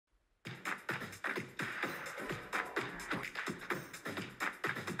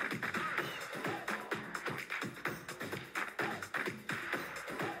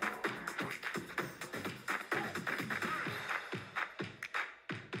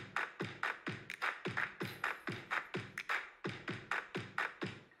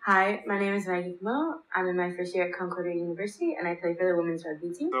Hi, my name is Meaghen Comeau. I'm in my first year at Concordia University, and I play for the women's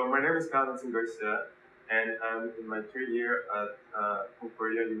rugby team. So my name is Kyle-Vincent Garcia, and I'm in my third year at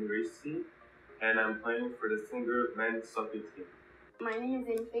Concordia University, and I'm playing for the senior men's soccer team. My name is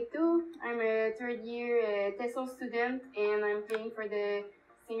Emmy Fecteau. I'm a third year TESOL student, and I'm playing for the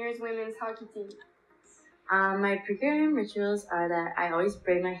seniors women's hockey team. My pre-game rituals are that I always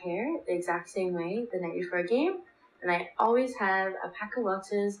braid my hair the exact same way the night before a game, and I always have a pack of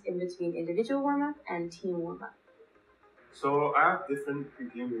Welch's in between individual warm-up and team warm-up. So I have different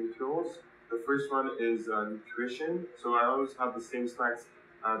pre-game rituals. The first one is nutrition. So I always have the same snacks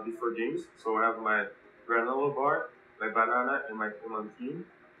before games. So I have my granola bar, my banana, and my clementine.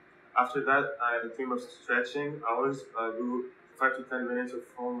 After that, in terms of stretching, I always do 5 to 10 minutes of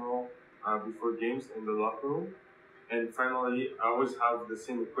foam roll before games in the locker room. And finally, I always have the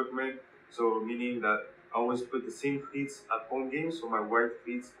same equipment, so meaning that I always put the same cleats at home games, so my white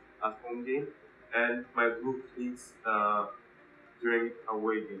cleats at home game, and my blue cleats during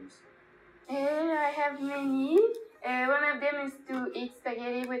away games. I have many. One of them is to eat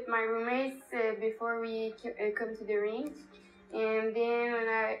spaghetti with my roommates before we come to the rink. And then when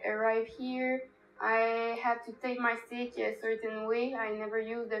I arrive here, I have to tape my stick a certain way. I never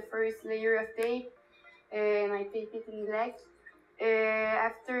use the first layer of tape, and I tape it in black.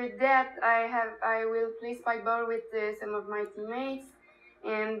 After that, I will play spike ball with some of my teammates,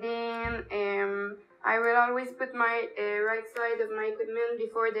 and then I will always put my right side of my equipment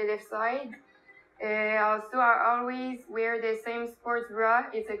before the left side. Also, I always wear the same sports bra.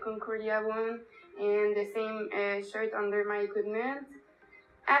 It's a Concordia one, and the same shirt under my equipment.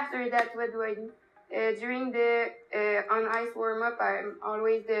 After that, what do I do? During the on ice warm up, I'm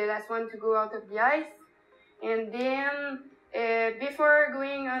always the last one to go out of the ice. And then before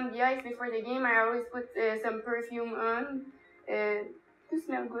going on the ice, before the game, I always put some perfume on to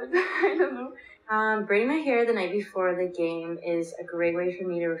smell good. I don't know. Braiding my hair the night before the game is a great way for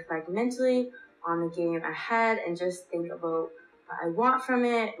me to reflect mentally on the game ahead and just think about what I want from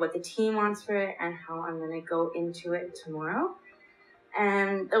it, what the team wants for it, and how I'm going to go into it tomorrow.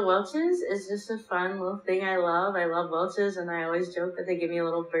 And the Welch's is just a fun little thing I love. I love Welch's, and I always joke that they give me a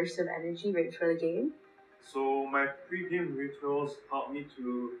little burst of energy right before the game. So my pre-game rituals help me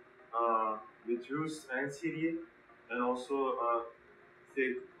to reduce anxiety and also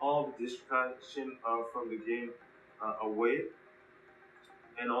take all the distraction from the game away.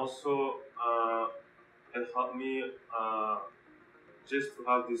 And also it helped me just to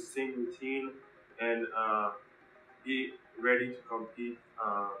have the same routine and be ready to compete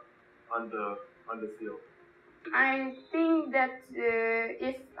on the field. I think that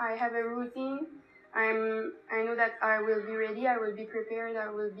if I have a routine, I know that I will be ready. I will be prepared. I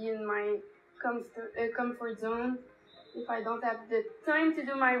will be in my comfort zone. If I don't have the time to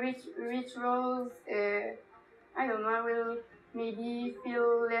do my rituals, I don't know. I will maybe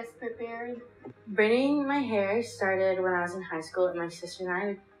feel less prepared. Braiding my hair started when I was in high school, and my sister and I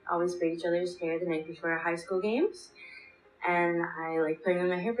would always braid each other's hair the night before our high school games. And I like playing with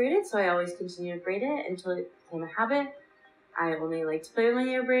my hair braided, so I always continued to braid it until it became a habit. I only like to play with my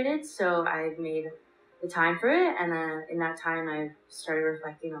hair braided, so I've made the time for it, and in that time I've started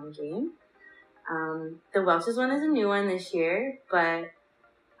reflecting on the game. The Welch's one is a new one this year, but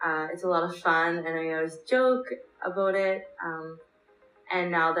it's a lot of fun, and I always joke about it. And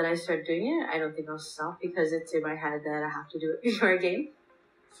now that I started doing it, I don't think I'll stop because it's in my head that I have to do it before a game.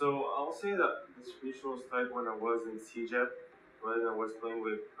 So I'll say that this ritual started when I was in CJEP, when I was playing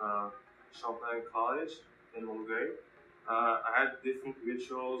with Champagne College in Montreal. I had different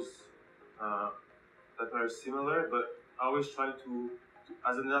rituals that are similar, but I always try to,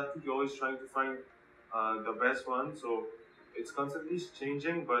 as an athlete, you're always trying to find the best one. So it's constantly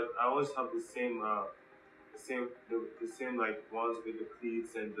changing, but I always have the same like ones with the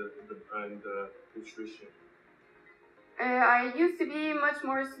cleats and the nutrition. I used to be much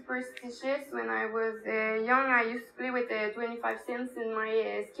more superstitious when I was young. I used to play with 25 cents in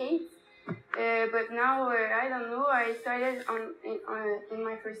my skates, but now I don't know. I started in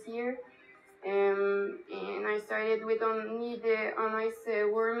my first year, and I started with only the on ice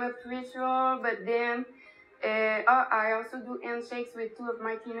warm-up ritual. But then I also do handshakes with two of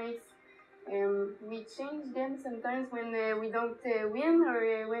my teammates. We change them sometimes when we don't win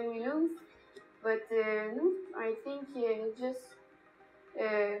or when we lose. But no, I think just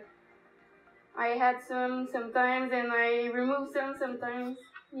I had some sometimes and I remove some sometimes.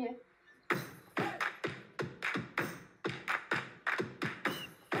 Yeah.